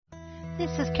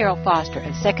This is Carol Foster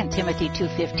of 2 Timothy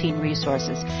 2:15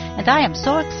 Resources, and I am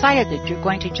so excited that you're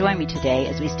going to join me today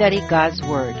as we study God's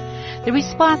Word. The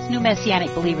response new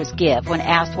Messianic believers give when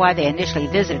asked why they initially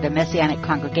visited a Messianic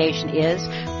congregation is,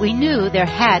 we knew there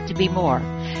had to be more.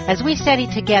 As we study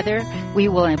together, we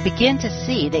will begin to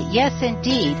see that yes,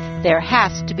 indeed, there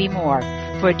has to be more.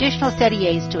 For additional study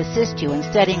aids to assist you in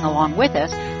studying along with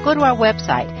us, go to our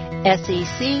website,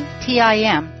 sectim.org.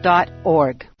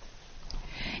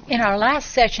 In our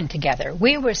last session together,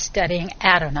 we were studying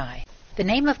Adonai, the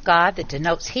name of God that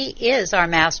denotes He is our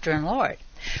Master and Lord.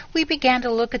 We began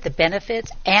to look at the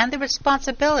benefits and the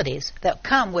responsibilities that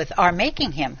come with our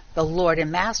making Him the Lord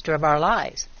and Master of our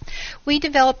lives. We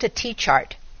developed a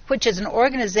T-chart, which is an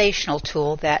organizational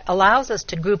tool that allows us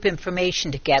to group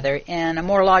information together in a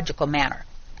more logical manner.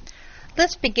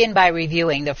 Let's begin by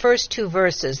reviewing the first two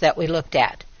verses that we looked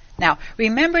at. Now,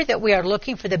 remember that we are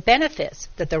looking for the benefits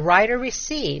that the writer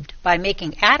received by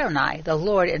making Adonai the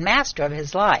Lord and Master of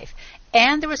his life,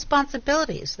 and the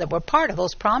responsibilities that were part of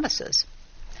those promises.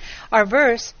 Our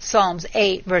verse, Psalms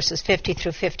 8, verses 50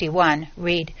 through 51,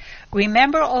 read,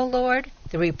 "Remember, O Lord,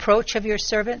 the reproach of your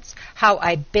servants, how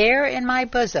I bear in my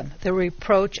bosom the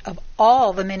reproach of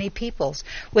all the many peoples,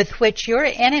 with which your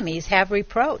enemies have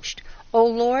reproached. O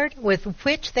Lord, with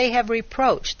which they have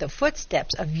reproached the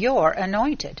footsteps of your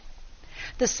anointed."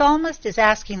 The psalmist is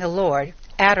asking the Lord,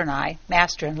 Adonai,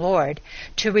 Master and Lord,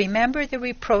 to remember the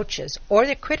reproaches or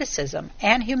the criticism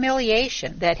and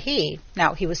humiliation that he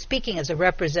was speaking as a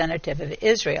representative of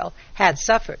Israel, had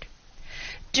suffered.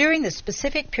 During the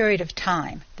specific period of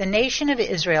time, the nation of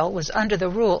Israel was under the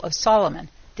rule of Solomon,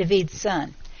 David's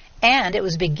son, and it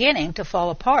was beginning to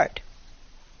fall apart.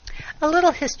 A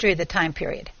little history of the time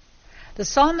period. The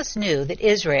psalmist knew that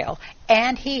Israel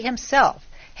and he himself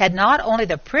had not only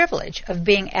the privilege of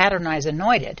being Adonai's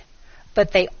anointed,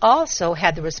 but they also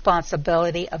had the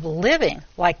responsibility of living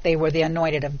like they were the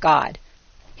anointed of God,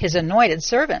 his anointed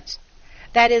servants.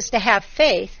 That is, to have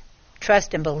faith,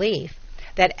 trust, and belief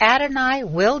that Adonai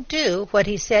will do what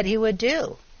he said he would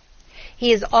do.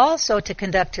 He is also to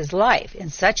conduct his life in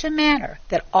such a manner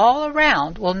that all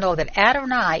around will know that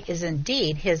Adonai is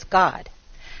indeed his God.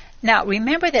 Now,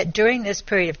 remember that during this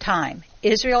period of time,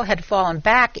 Israel had fallen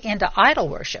back into idol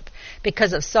worship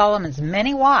because of Solomon's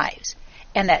many wives,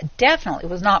 and that definitely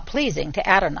was not pleasing to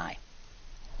Adonai.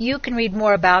 You can read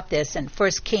more about this in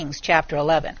 1 Kings chapter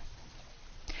 11.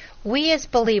 We as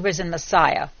believers in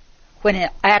Messiah,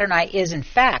 when Adonai is in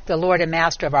fact the Lord and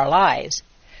Master of our lives,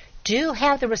 do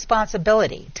have the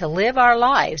responsibility to live our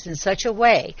lives in such a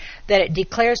way that it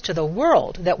declares to the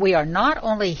world that we are not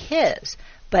only His,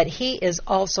 but He is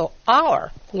also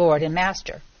our Lord and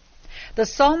Master. The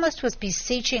psalmist was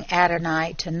beseeching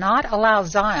Adonai to not allow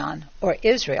Zion, or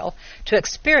Israel, to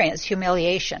experience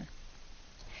humiliation.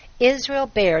 Israel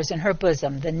bears in her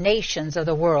bosom the nations of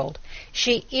the world.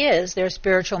 She is their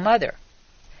spiritual mother.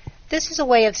 This is a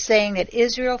way of saying that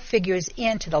Israel figures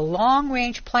into the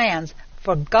long-range plans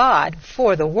for God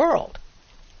for the world.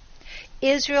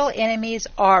 Israel's enemies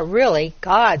are really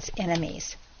God's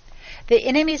enemies. The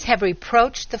enemies have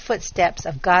reproached the footsteps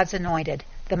of God's anointed,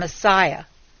 the Messiah.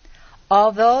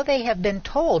 Although they have been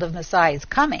told of Messiah's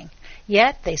coming,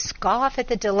 yet they scoff at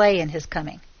the delay in his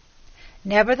coming.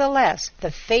 Nevertheless,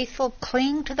 the faithful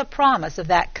cling to the promise of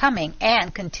that coming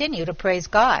and continue to praise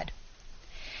God.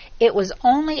 It was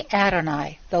only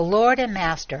Adonai, the Lord and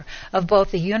Master of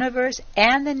both the universe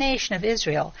and the nation of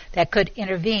Israel, that could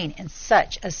intervene in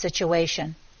such a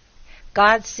situation.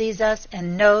 God sees us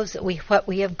and knows that what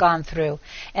we have gone through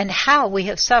and how we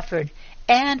have suffered,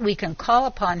 and we can call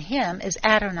upon Him as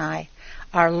Adonai,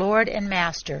 our Lord and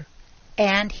Master,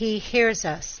 and He hears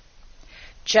us.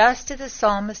 Just as the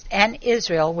psalmist and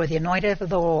Israel were the anointed of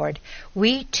the Lord,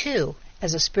 we too,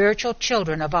 as the spiritual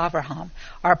children of Abraham,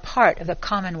 are part of the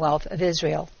commonwealth of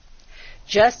Israel.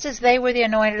 Just as they were the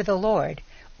anointed of the Lord,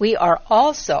 we are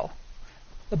also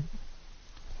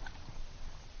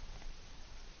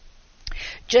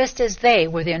Just as they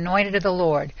were the anointed of the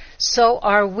Lord, so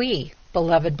are we,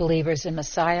 beloved believers in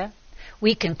Messiah.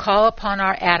 We can call upon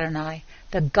our Adonai,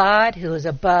 the God who is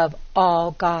above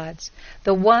all gods,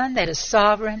 the one that is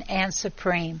sovereign and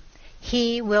supreme.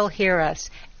 He will hear us,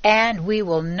 and we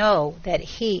will know that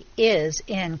He is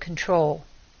in control.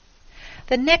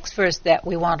 The next verse that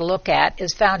we want to look at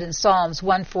is found in Psalms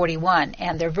 141,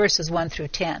 and they're verses 1 through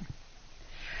 10.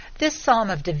 This Psalm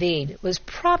of David was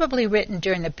probably written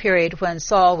during the period when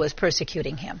Saul was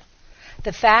persecuting him.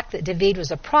 The fact that David was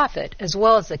a prophet as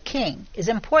well as a king is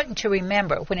important to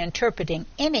remember when interpreting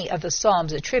any of the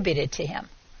psalms attributed to him.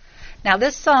 Now,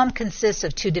 this psalm consists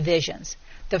of two divisions.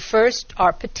 The first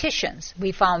are petitions.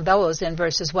 We found those in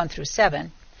verses 1 through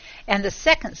 7. And the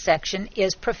second section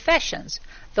is professions.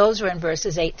 Those are in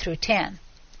verses 8 through 10.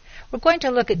 We're going to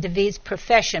look at David's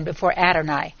profession before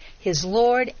Adonai, his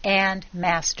Lord and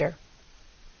Master.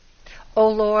 O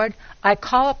Lord, I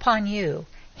call upon you.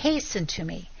 Hasten to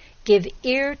me. Give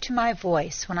ear to my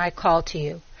voice when I call to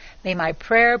you. May my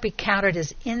prayer be counted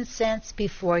as incense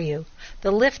before you,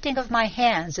 the lifting of my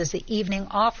hands as the evening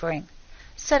offering.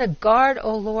 Set a guard,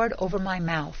 O Lord, over my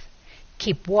mouth.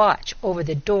 Keep watch over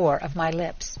the door of my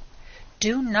lips.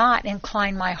 Do not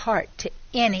incline my heart to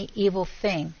any evil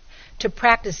thing, to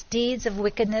practice deeds of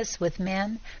wickedness with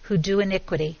men who do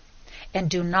iniquity,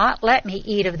 and do not let me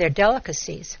eat of their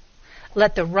delicacies.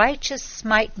 Let the righteous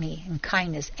smite me in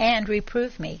kindness and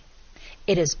reprove me.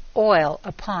 It is oil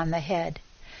upon the head.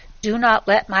 Do not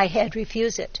let my head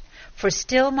refuse it, for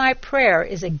still my prayer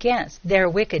is against their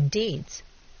wicked deeds.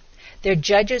 Their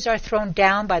judges are thrown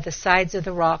down by the sides of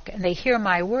the rock, and they hear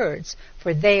my words,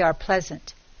 for they are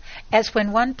pleasant. As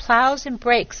when one plows and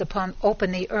breaks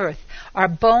open the earth, our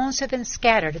bones have been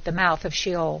scattered at the mouth of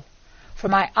Sheol. For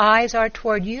my eyes are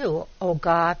toward you, O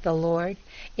God the Lord.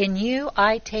 In you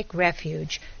I take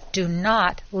refuge. Do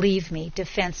not leave me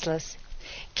defenseless.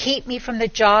 Keep me from the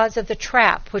jaws of the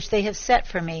trap which they have set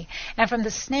for me, and from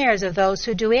the snares of those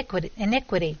who do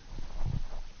iniquity.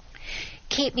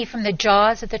 Keep me from the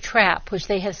jaws of the trap which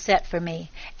they have set for me,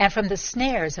 and from the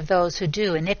snares of those who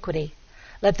do iniquity.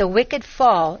 Let the wicked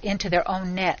fall into their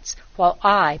own nets, while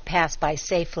I pass by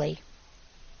safely.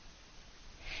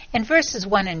 In verses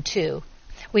 1 and 2,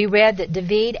 we read that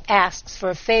David asks for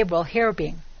a favorable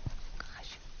hearing.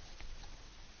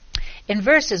 In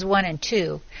verses 1 and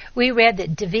 2, we read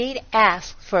that David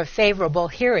asked for a favorable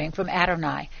hearing from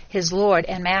Adonai, his Lord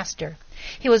and Master.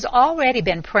 He was already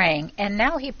been praying, and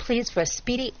now he pleads for a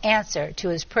speedy answer to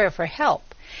his prayer for help.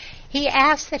 He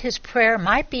asks that his prayer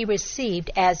might be received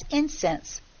as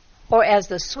incense, or as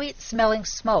the sweet-smelling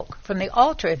smoke from the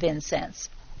altar of incense.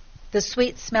 The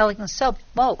sweet-smelling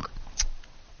smoke.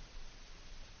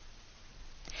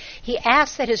 He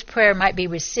asks that his prayer might be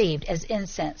received as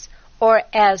incense, or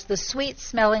as the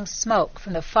sweet-smelling smoke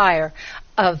from the fire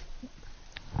of...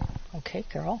 Okay,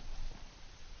 Carol.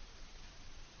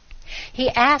 He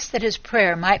asked that his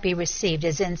prayer might be received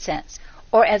as incense,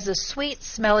 or as the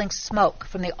sweet-smelling smoke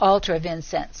from the altar of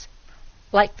incense,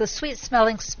 like the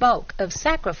sweet-smelling smoke of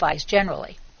sacrifice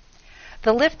generally.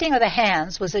 The lifting of the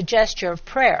hands was a gesture of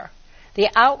prayer, the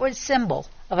outward symbol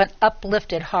of an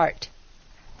uplifted heart.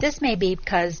 This may be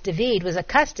because David was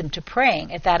accustomed to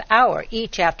praying at that hour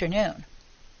each afternoon.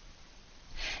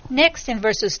 Next, in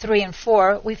verses 3 and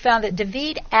 4, we found that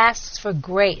David asks for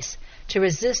grace to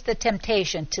resist the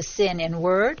temptation to sin in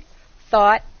word,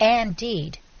 thought, and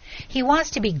deed. He wants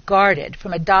to be guarded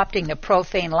from adopting the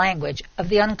profane language of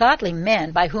the ungodly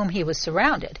men by whom he was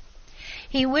surrounded.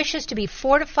 He wishes to be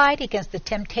fortified against the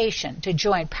temptation to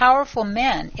join powerful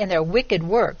men in their wicked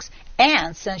works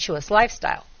and sensuous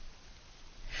lifestyle.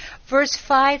 Verse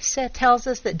 5 tells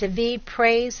us that David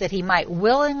prays that he might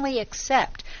willingly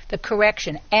accept the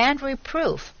correction and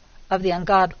reproof of the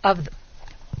ungodly.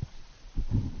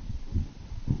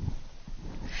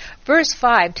 Verse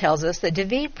 5 tells us that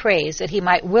David prays that he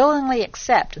might willingly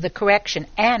accept the correction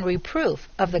and reproof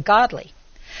of the godly.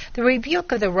 The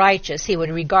rebuke of the righteous he would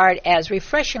regard as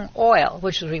refreshing oil,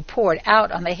 which was poured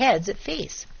out on the heads at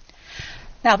feasts.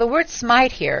 Now, the word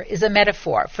smite here is a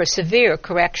metaphor for severe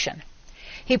correction.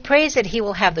 He prays that he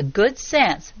will have the good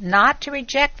sense not to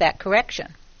reject that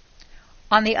correction.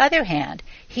 On the other hand,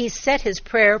 he set his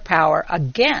prayer power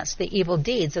against the evil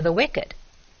deeds of the wicked.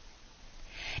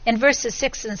 In verses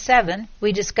 6 and 7,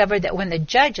 we discovered that when the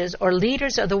judges or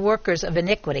leaders of the workers of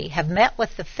iniquity have met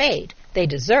with the fate they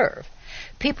deserve,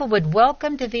 people would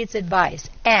welcome David's advice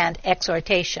and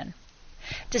exhortation.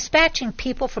 Dispatching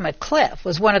people from a cliff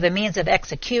was one of the means of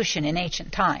execution in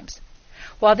ancient times.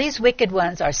 While these wicked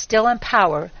ones are still in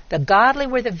power, the godly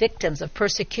were the victims of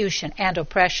persecution and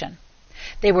oppression.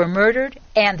 They were murdered,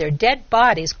 and their dead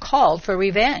bodies called for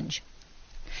revenge.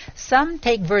 Some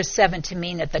take verse 7 to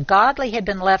mean that the godly had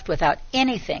been left without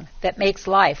anything that makes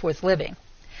life worth living.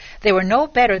 They were no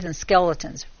better than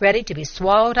skeletons, ready to be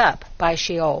swallowed up by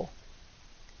Sheol.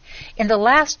 In the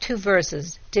last two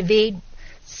verses, David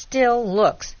still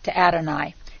looks to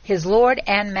Adonai, his Lord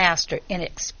and Master, in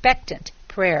expectant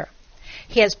prayer.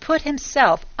 He has put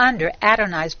himself under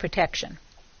Adonai's protection.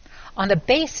 On the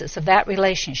basis of that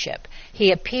relationship,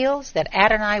 he appeals that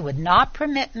Adonai would not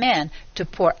permit men to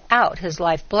pour out his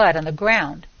lifeblood on the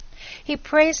ground. He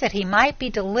prays that he might be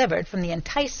delivered from the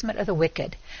enticement of the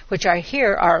wicked, which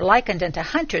are likened unto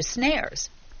hunters' snares.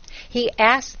 He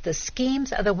asked that the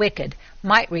schemes of the wicked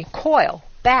might recoil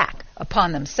back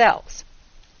upon themselves.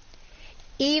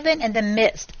 Even in the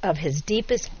midst of his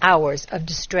deepest hours of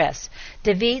distress,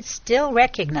 David still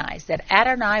recognized that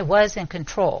Adonai was in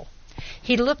control.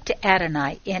 He looked to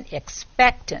Adonai in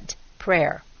expectant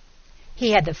prayer.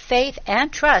 He had the faith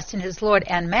and trust in his Lord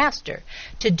and Master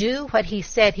to do what he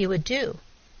said he would do.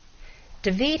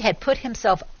 David had put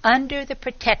himself under the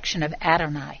protection of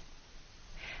Adonai.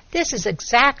 This is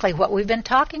exactly what we've been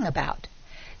talking about.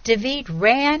 David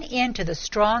ran into the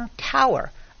strong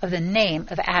tower of the name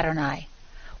of Adonai,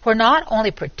 where not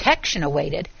only protection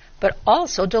awaited, but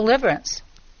also deliverance.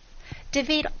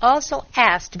 David also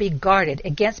asked to be guarded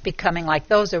against becoming like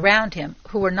those around him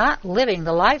who were not living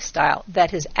the lifestyle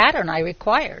that his Adonai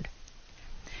required.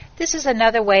 This is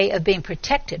another way of being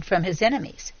protected from his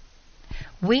enemies.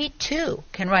 We too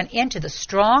can run into the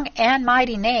strong and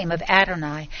mighty name of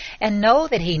Adonai and know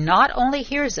that he not only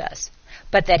hears us,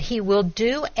 but that he will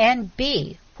do and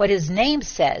be what his name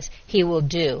says he will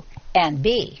do and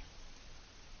be.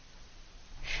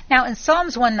 Now in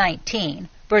Psalms 119,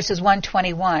 verses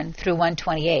 121 through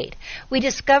 128, we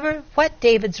discover what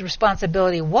David's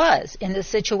responsibility was in this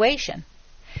situation,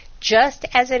 just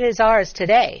as it is ours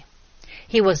today.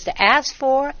 He was to ask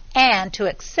for and to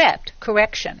accept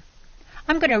correction.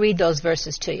 I'm going to read those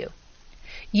verses to you.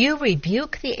 You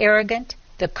rebuke the arrogant,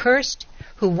 the cursed,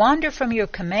 who wander from your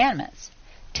commandments.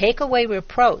 Take away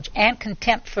reproach and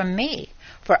contempt from me,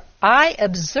 for I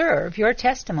observe your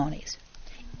testimonies.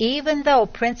 Even though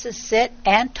princes sit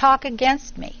and talk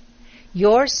against me,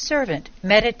 your servant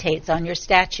meditates on your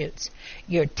statutes.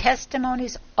 Your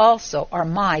testimonies also are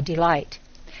my delight.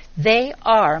 They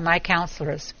are my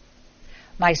counselors.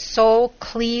 My soul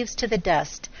cleaves to the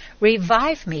dust.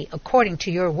 Revive me according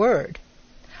to your word.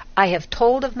 I have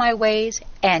told of my ways,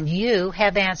 and you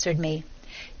have answered me.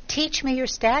 Teach me your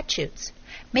statutes.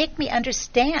 Make me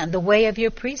understand the way of your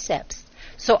precepts,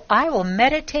 so I will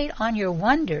meditate on your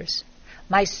wonders.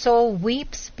 My soul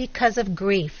weeps because of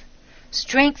grief.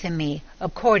 Strengthen me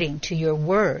according to your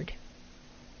word.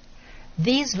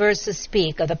 These verses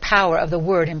speak of the power of the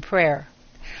word in prayer.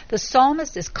 The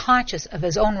psalmist is conscious of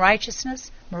his own righteousness,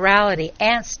 morality,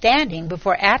 and standing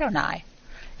before Adonai,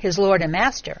 his Lord and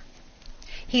Master.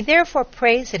 He therefore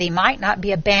prays that he might not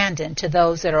be abandoned to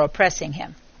those that are oppressing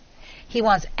him. He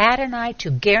wants Adonai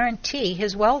to guarantee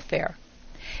his welfare.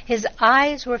 His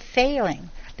eyes were failing.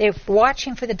 They were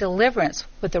watching for the deliverance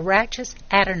with the righteous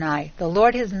Adonai, the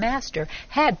Lord his Master,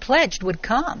 had pledged would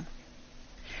come.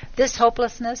 This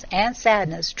hopelessness and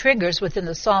sadness triggers within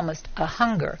the psalmist a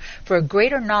hunger for a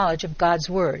greater knowledge of God's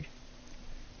word.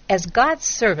 As God's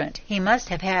servant, he must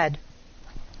have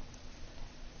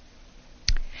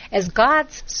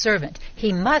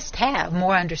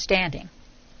more understanding.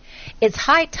 It's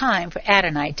high time for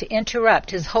Adonai to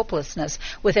interrupt his hopelessness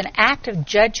with an act of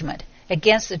judgment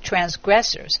against the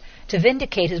transgressors to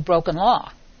vindicate his broken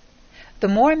law. The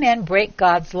more men break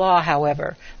God's law,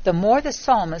 however, the more the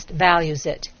psalmist values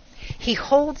it. He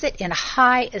holds it in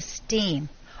high esteem,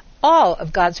 all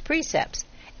of God's precepts,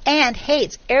 and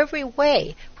hates every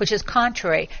way which is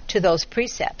contrary to those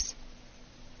precepts.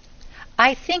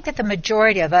 I think that the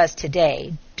majority of us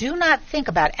today do not think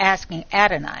about asking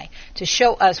Adonai to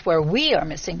show us where we are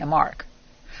missing the mark.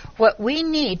 What we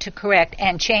need to correct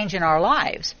and change in our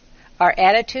lives, our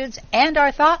attitudes, and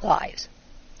our thought lives.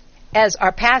 As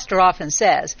our pastor often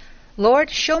says, Lord,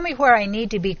 show me where I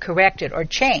need to be corrected or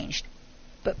changed,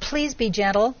 but please be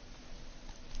gentle.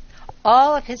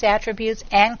 All of his attributes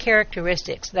and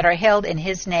characteristics that are held in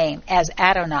his name as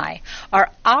Adonai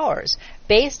are ours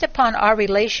based upon our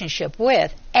relationship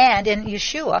with, and in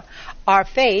Yeshua, our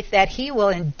faith that he will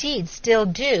indeed still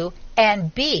do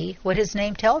and be what his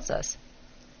name tells us.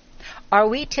 Are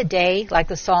we today like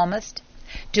the psalmist?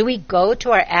 Do we go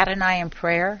to our Adonai in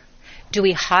prayer? Do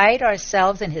we hide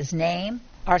ourselves in his name,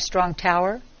 our strong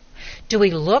tower? Do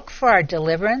we look for our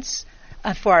deliverance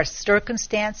for our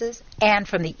circumstances and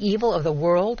from the evil of the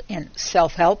world in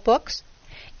self-help books,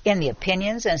 in the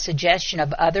opinions and suggestion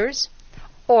of others?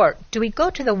 Or do we go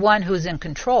to the one who is in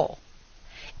control?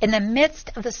 In the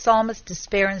midst of the psalmist's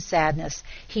despair and sadness,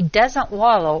 he doesn't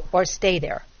wallow or stay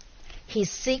there. He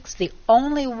seeks the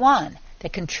only one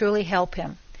that can truly help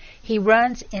him. He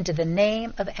runs into the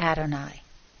name of Adonai.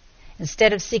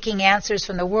 Instead of seeking answers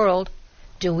from the world,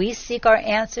 do we seek our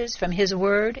answers from his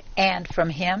word and from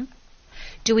him?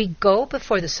 Do we go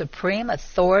before the supreme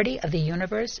authority of the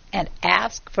universe and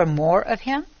ask for more of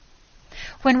him?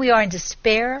 When we are in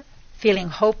despair, feeling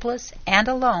hopeless and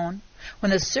alone,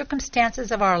 when the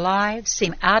circumstances of our lives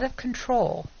seem out of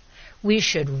control, we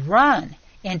should run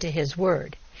into his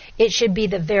word. It should be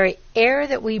the very air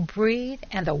that we breathe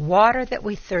and the water that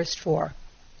we thirst for.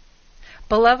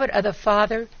 Beloved of the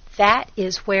Father, that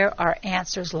is where our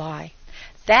answers lie.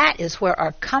 That is where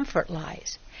our comfort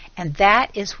lies. And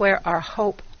that is where our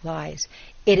hope lies.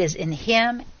 It is in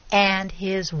Him and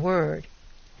His Word.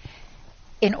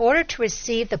 In order to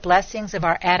receive the blessings of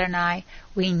our Adonai,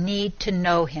 we need to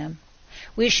know Him.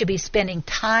 We should be spending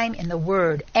time in the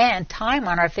Word and time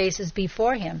on our faces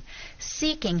before Him,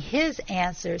 seeking His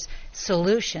answers,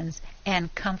 solutions,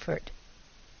 and comfort.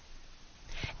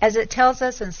 As it tells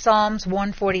us in Psalms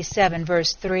 147,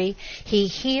 verse 3, He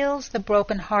heals the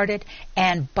brokenhearted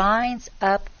and binds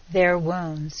up their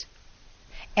wounds.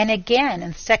 And again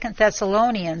in 2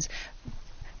 Thessalonians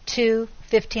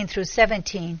 2:15 through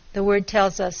 17, the Word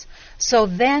tells us, So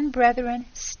then, brethren,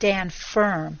 stand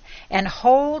firm and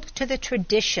hold to the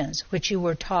traditions which you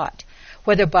were taught,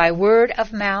 whether by word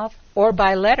of mouth or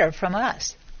by letter from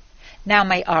us. Now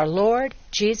may our Lord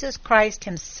Jesus Christ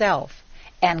Himself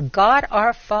and God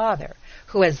our Father,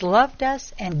 who has loved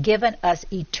us and given us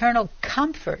eternal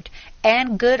comfort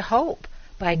and good hope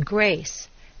by grace,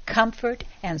 comfort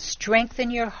and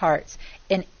strengthen your hearts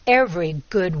in every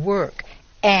good work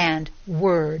and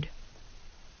word.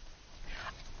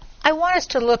 I want us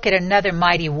to look at another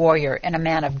mighty warrior and a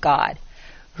man of God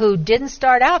who didn't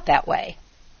start out that way.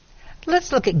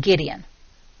 Let's look at Gideon.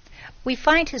 We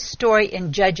find his story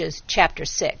in Judges chapter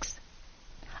 6.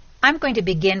 I'm going to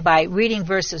begin by reading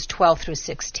verses 12 through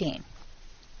 16.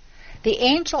 The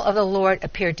angel of the Lord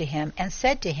appeared to him and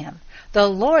said to him, The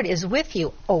Lord is with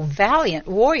you, O valiant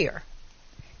warrior.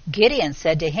 Gideon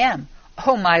said to him,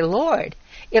 O my Lord,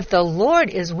 if the Lord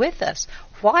is with us,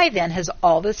 why then has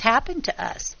all this happened to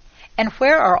us? And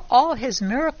where are all His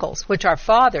miracles which our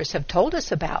fathers have told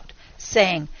us about,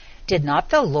 saying, Did not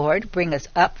the Lord bring us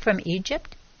up from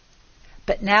Egypt?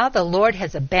 But now the Lord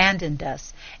has abandoned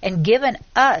us and given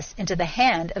us into the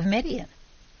hand of Midian.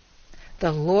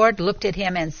 The Lord looked at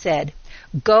him and said,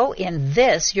 Go in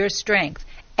this your strength,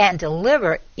 and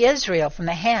deliver Israel from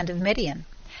the hand of Midian.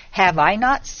 Have I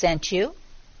not sent you?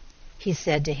 He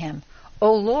said to him,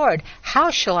 O Lord,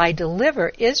 how shall I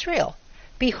deliver Israel?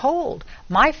 Behold,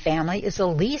 my family is the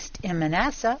least in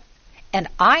Manasseh, and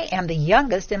I am the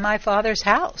youngest in my father's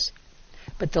house.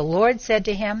 But the Lord said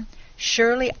to him,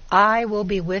 Surely I will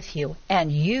be with you,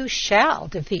 and you shall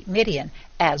defeat Midian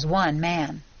as one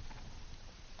man.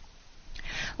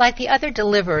 Like the other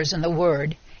deliverers in the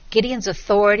Word, Gideon's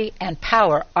authority and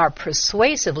power are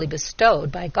persuasively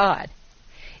bestowed by God.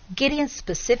 Gideon's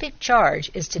specific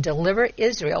charge is to deliver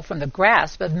Israel from the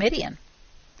grasp of Midian.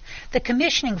 The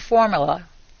commissioning formula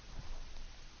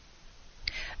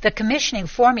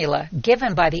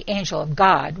given by the angel of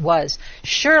God was,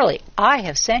 Surely I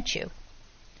have sent you.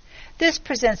 This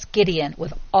presents Gideon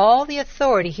with all the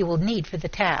authority he will need for the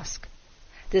task.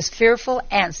 This fearful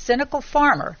and cynical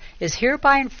farmer is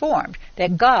hereby informed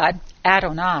that God,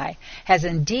 Adonai, has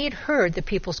indeed heard the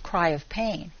people's cry of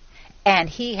pain, and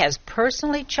He has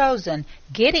personally chosen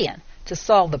Gideon to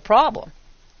solve the problem.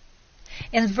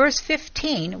 In verse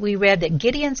 15, we read that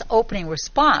Gideon's opening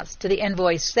response to the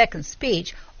envoy's second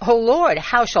speech, O Lord,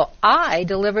 how shall I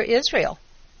deliver Israel?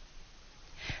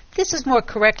 This is more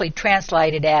correctly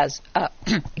translated as,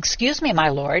 Excuse me, my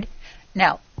Lord.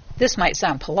 Now, this might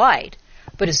sound polite,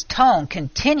 but his tone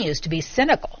continues to be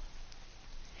cynical.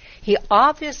 He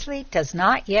obviously does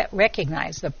not yet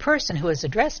recognize the person who has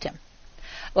addressed him.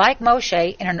 Like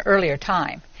Moshe in an earlier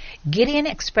time, Gideon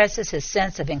expresses his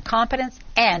sense of incompetence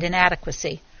and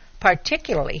inadequacy,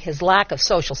 particularly his lack of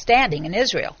social standing in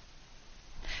Israel.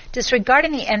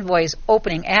 Disregarding the envoy's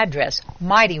opening address,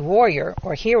 mighty warrior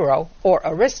or hero or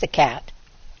aristocrat,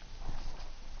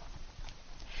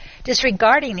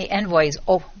 Disregarding the envoy's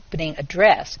opening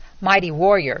address, mighty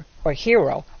warrior or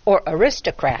hero or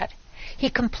aristocrat, he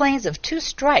complains of 2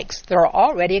 strikes that are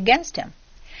already against him.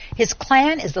 His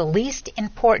clan is the least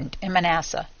important in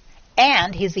Manasseh,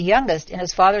 and he's the youngest in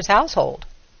his father's household.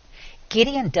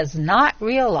 Gideon does not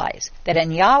realize that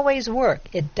in Yahweh's work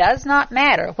it does not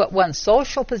matter what one's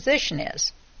social position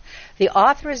is. The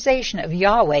authorization of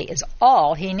Yahweh is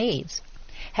all he needs.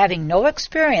 Having no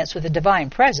experience with the divine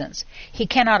presence, he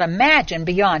cannot imagine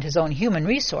beyond his own human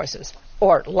resources,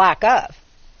 or lack of.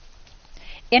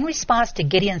 In response to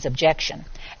Gideon's objection,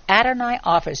 Adonai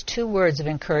offers 2 words of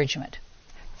encouragement.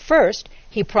 First,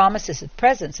 he promises his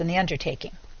presence in the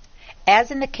undertaking.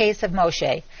 As in the case of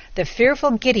Moshe, the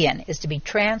fearful Gideon is to be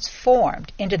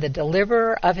transformed into the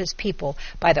deliverer of his people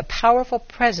by the powerful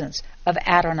presence of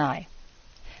Adonai.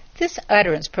 This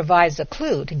utterance provides a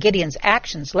clue to Gideon's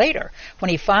actions later when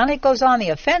he finally goes on the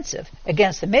offensive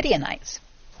against the Midianites.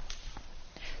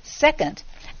 Second,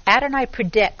 Adonai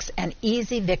predicts an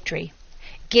easy victory.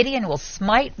 Gideon will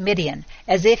smite Midian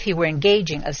as if he were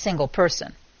engaging a single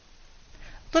person.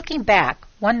 Looking back,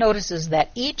 one notices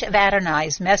that each of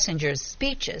Adonai's messengers'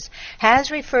 speeches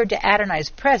has referred to Adonai's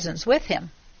presence with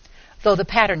him, though the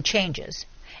pattern changes,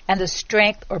 and the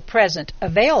strength or present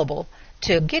available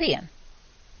to Gideon.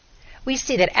 We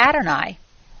see that Adonai,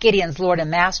 Gideon's Lord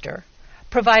and Master,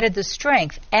 provided the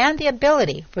strength and the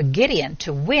ability for Gideon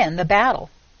to win the battle.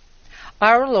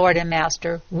 Our Lord and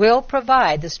Master will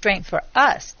provide the strength for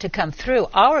us to come through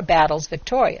our battles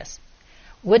victorious.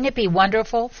 Wouldn't it be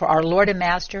wonderful for our Lord and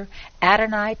Master,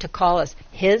 Adonai, to call us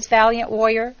His valiant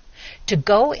warrior, to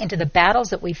go into the battles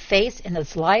that we face in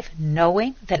this life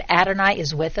knowing that Adonai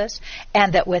is with us,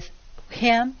 and that with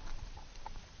Him,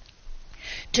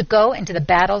 to go into the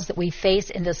battles that we face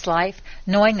in this life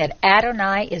knowing that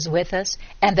Adonai is with us,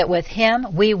 and that with Him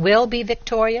we will be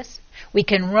victorious? We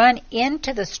can run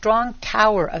into the strong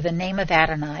tower of the name of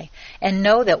Adonai and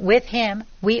know that with Him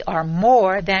we are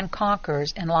more than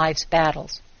conquerors in life's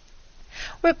battles.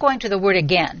 We're going to the Word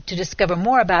again to discover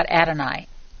more about Adonai,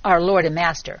 our Lord and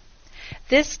Master.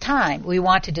 This time we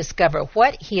want to discover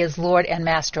what He is Lord and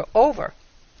Master over.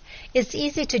 It's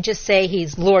easy to just say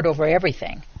He's Lord over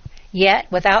everything.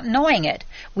 Yet, without knowing it,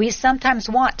 we sometimes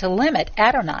want to limit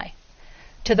Adonai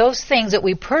to those things that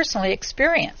we personally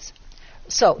experience.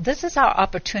 So this is our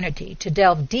opportunity to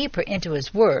delve deeper into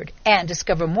His Word and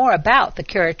discover more about the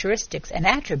characteristics and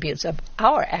attributes of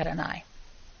our Adonai.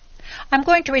 I'm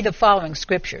going to read the following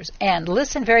scriptures and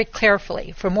listen very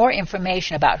carefully for more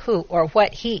information about who or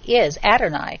what He is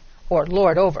Adonai, or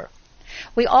Lord over.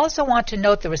 We also want to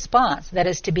note the response that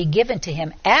is to be given to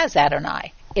Him as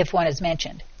Adonai, if one is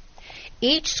mentioned.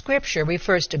 Each scripture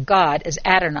refers to God as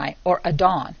Adonai or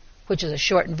Adon, which is a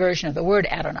shortened version of the word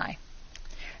Adonai.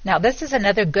 Now, this is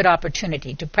another good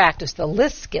opportunity to practice the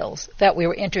list skills that we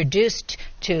were introduced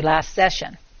to last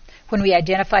session, when we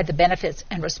identified the benefits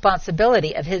and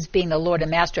responsibility of His being the Lord and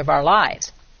Master of our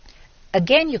lives.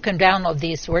 Again, you can download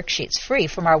these worksheets free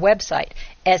from our website,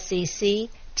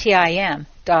 sectim.org.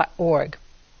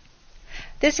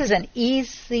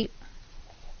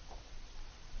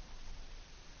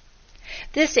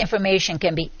 This information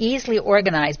can be easily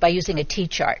organized by using a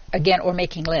T-chart, again, or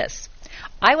making lists.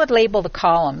 I would label the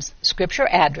columns Scripture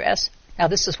Address, now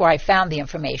this is where I found the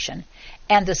information,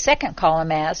 and the second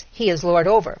column as He is Lord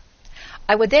over.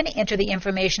 I would then enter the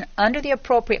information under the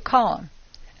appropriate column.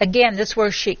 Again, this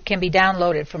worksheet can be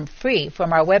downloaded from free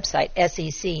from our website,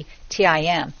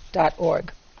 sectim.org.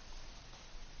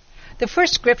 The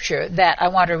first scripture that I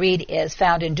want to read is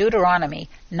found in Deuteronomy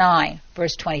 9,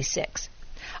 verse 26.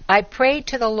 I prayed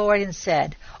to the Lord and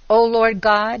said, O Lord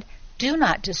God, do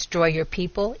not destroy your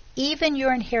people, even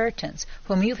your inheritance,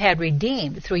 whom you had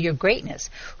redeemed through your greatness,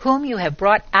 whom you have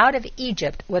brought out of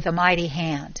Egypt with a mighty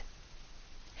hand.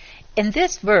 In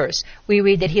this verse, we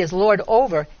read that He is Lord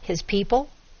over His people,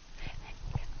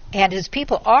 and His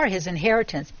people are His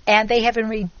inheritance, and they have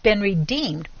been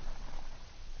redeemed.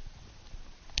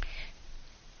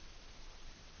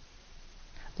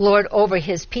 Lord over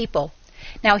His people.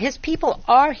 Now, His people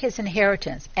are His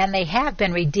inheritance, and they have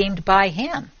been redeemed by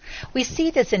Him. We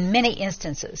see this in many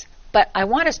instances, but I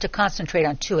want us to concentrate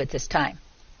on two at this time.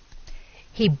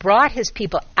 He brought His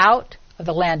people out of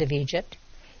the land of Egypt.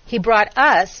 He brought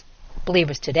us,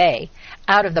 believers today,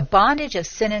 out of the bondage of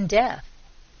sin and death.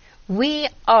 We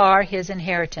are His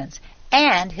inheritance,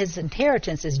 and His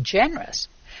inheritance is generous.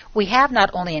 We have not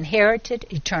only inherited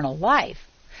eternal life,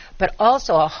 but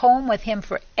also a home with Him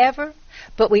forever,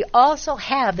 but we also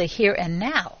have the here and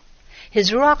now,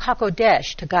 His Ruach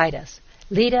HaKodesh to guide us,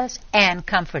 lead us, and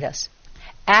comfort us.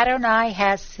 Adonai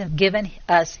has given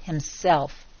us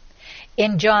Himself.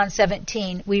 In John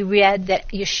 17, we read that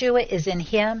Yeshua is in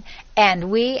Him,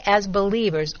 and we as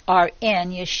believers are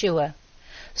in Yeshua.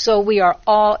 So we are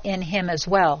all in Him as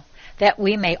well, that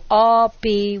we may all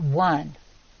be one.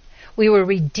 We were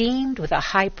redeemed with a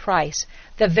high price,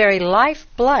 the very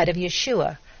lifeblood of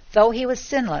Yeshua. Though He was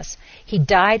sinless, He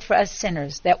died for us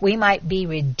sinners, that we might be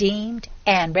redeemed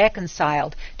and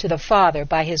reconciled to the Father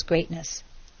by His greatness.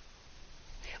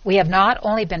 We have not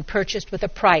only been purchased with a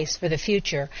price for the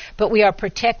future, but we are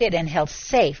protected and held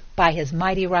safe by His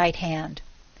mighty right hand.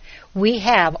 We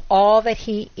have all that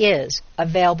He is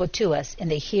available to us in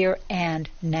the here and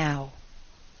now.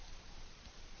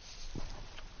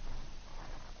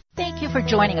 Thank you for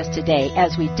joining us today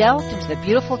as we delved into the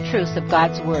beautiful truths of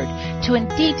God's Word to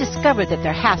indeed discover that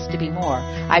there has to be more.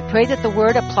 I pray that the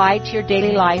Word applied to your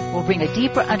daily life will bring a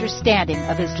deeper understanding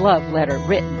of His love letter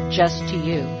written just to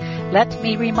you. Let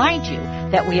me remind you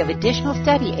that we have additional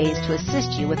study aids to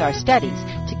assist you with our studies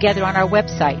together on our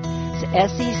website,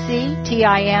 That's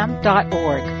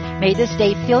sectim.org. May this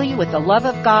day fill you with the love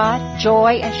of God,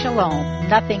 joy, and shalom.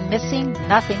 Nothing missing,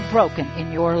 nothing broken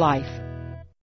in your life.